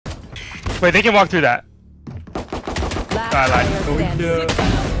Wait, they can walk through that.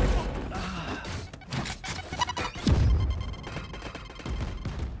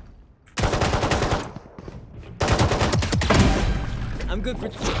 I'm good for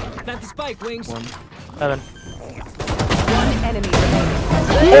plant the spike, Wings. 7. One enemy remaining.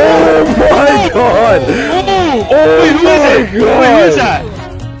 Oh my god! Oh my god! Wait, who is that?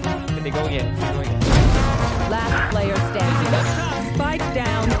 Can they go again? Last player standing. Spike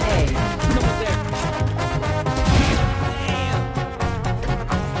down A. Someone there. Damn.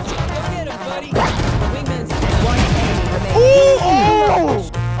 Go get him, buddy. Wingman's down. One enemy remaining.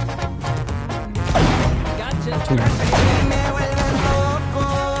 Gotcha.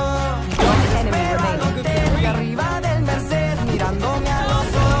 One enemy remaining.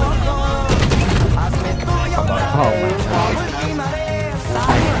 Oh my god.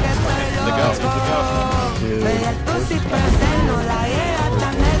 Look out, look out.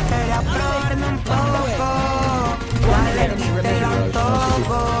 One enemy remaining.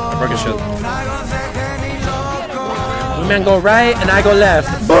 Rocket shot. Women go right and I go left.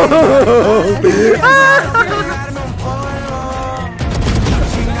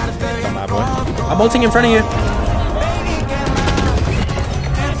 Come on, boy. I'm ulting in front of you.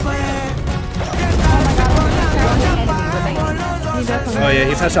 Oh yeah,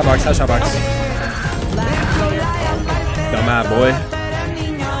 he's headshot box, headshot box. Come on, boy.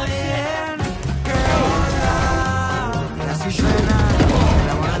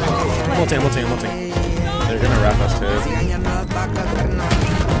 I'm ulting. They're gonna wrap us too.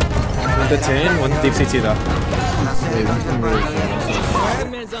 One to 10, one deep CT though.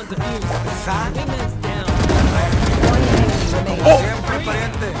 Wingman's on defuse. Wingman's down. Oh!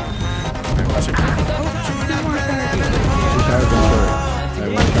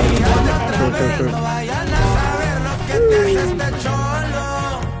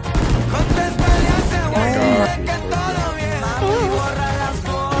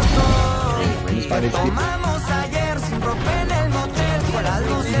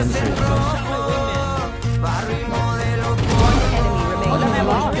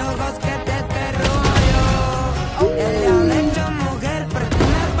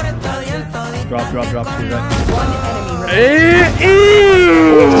 Drop. See that?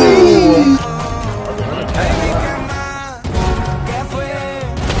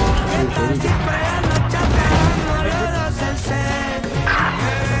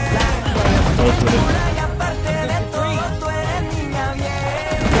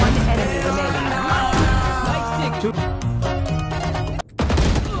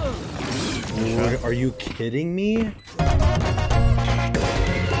 Are you kidding me?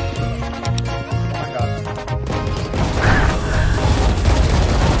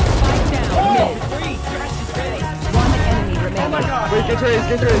 Wait, get raised.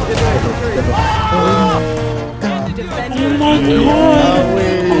 Oh my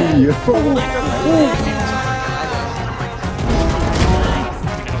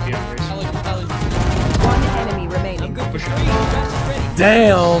One enemy remaining.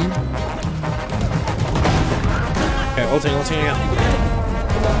 damn! Okay, ulting again.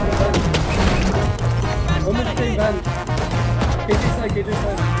 Almost came back. KJ side.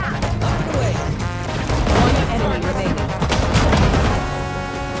 One enemy remaining.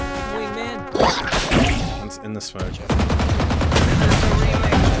 Wingman. It's in the smoke.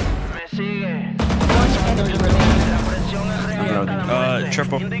 One enemy remaining.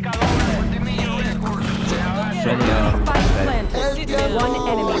 Triple. Spike planted. One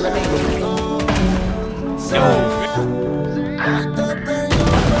enemy remaining.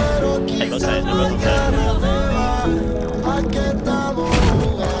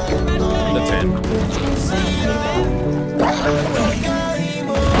 The 10.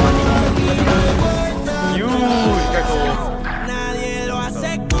 You, Gekko.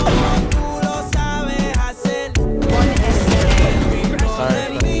 Sorry.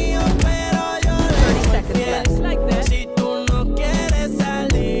 30 seconds left. Like that.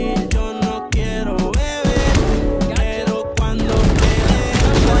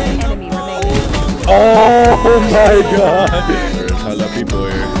 One enemy remaining. Oh my god! There's a lot of people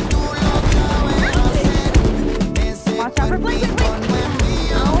here. Watch out for Blink. Oh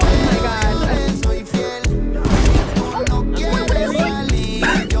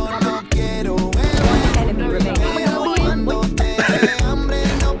my god. One enemy remaining.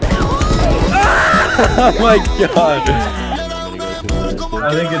 Oh my god! I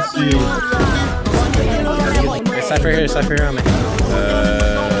think it's you. Hey, Cypher here on me.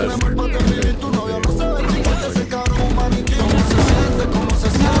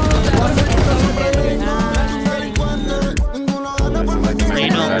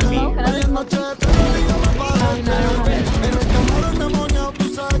 side. Spike down, B.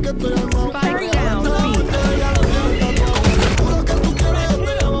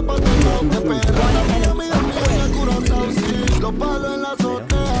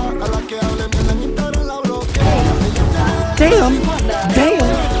 Damn! Damn!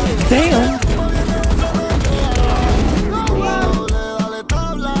 Damn!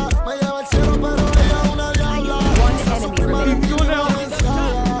 One enemy remaining.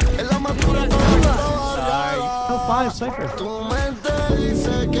 Oh, 5 Cypher.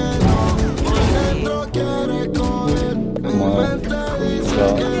 Come on. Let's go.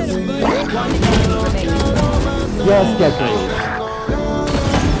 One enemy remaining. Yes, Gekko.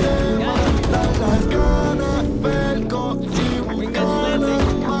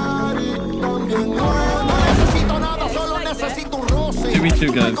 Give me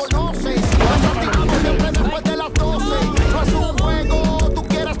 2 guns.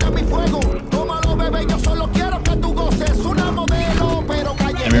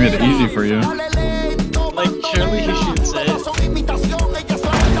 I made it easy for you. Like, surely he should say it.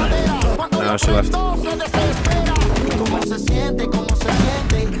 No, she left.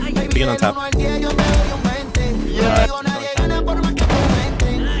 Begin on top. Yeah.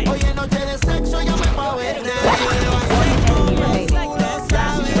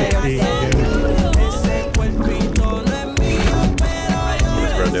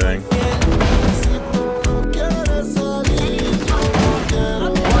 What's bro doing?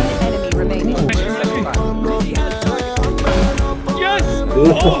 One enemy remaining.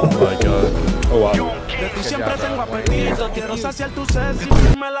 Oh my god. Oh wow. De ti siempre tengo apetito, quiero saciar tu sed, si me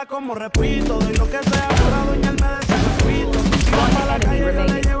como repito, de lo que sea para doñarme de ese repito. Si vas para la calle, yo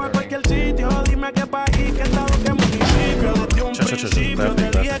le llevo a cualquier sitio, dime qué país, qué estado, qué municipio. Desde un principio te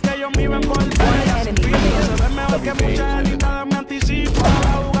dije que yo me iba en por huellas, se ve mejor que muchas editadas, me anticipo a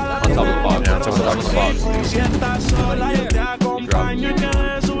la jugada de y si estás sola, yo te acompaño y que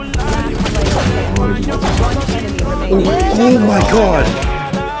de su lado. Oh my god!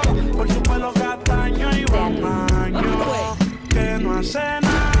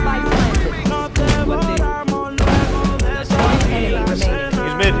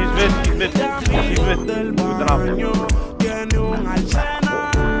 He's mid. With an option. Hello?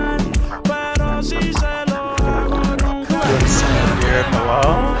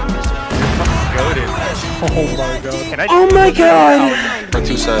 Oh my god. Can I Oh my god! For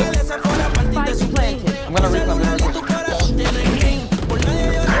 2 set. Spike planted. I'm gonna reclaim.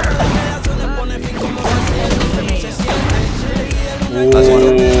 That's one.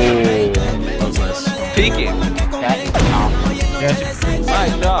 That was nice. Peeking.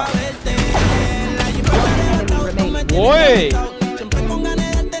 Nice job. Enemy remaining. Boy!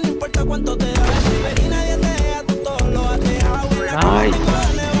 Nice.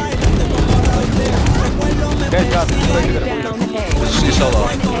 Good job. Down A. She's solo.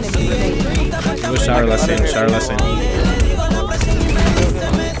 One enemy remaining. Go shower lesson. Shower lesson.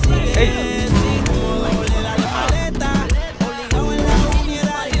 Hey!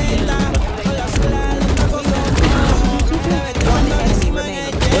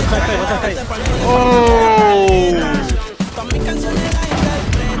 One enemy remaining. Oh!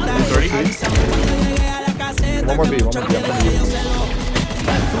 One more B.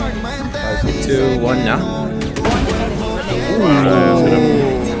 2, 1 now. Not the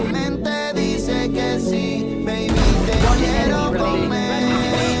same.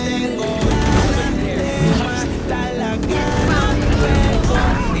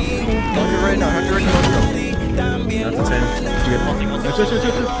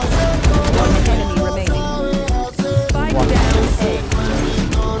 One enemy remaining. Spike down A.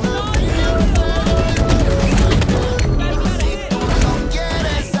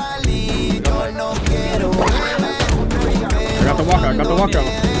 I got the walkout.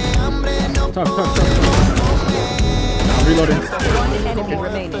 Tough. I'm reloading. One enemy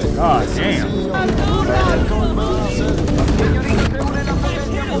remaining. God damn.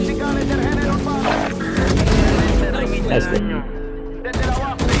 That's good.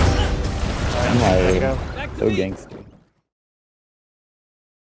 I'm like, so gangster.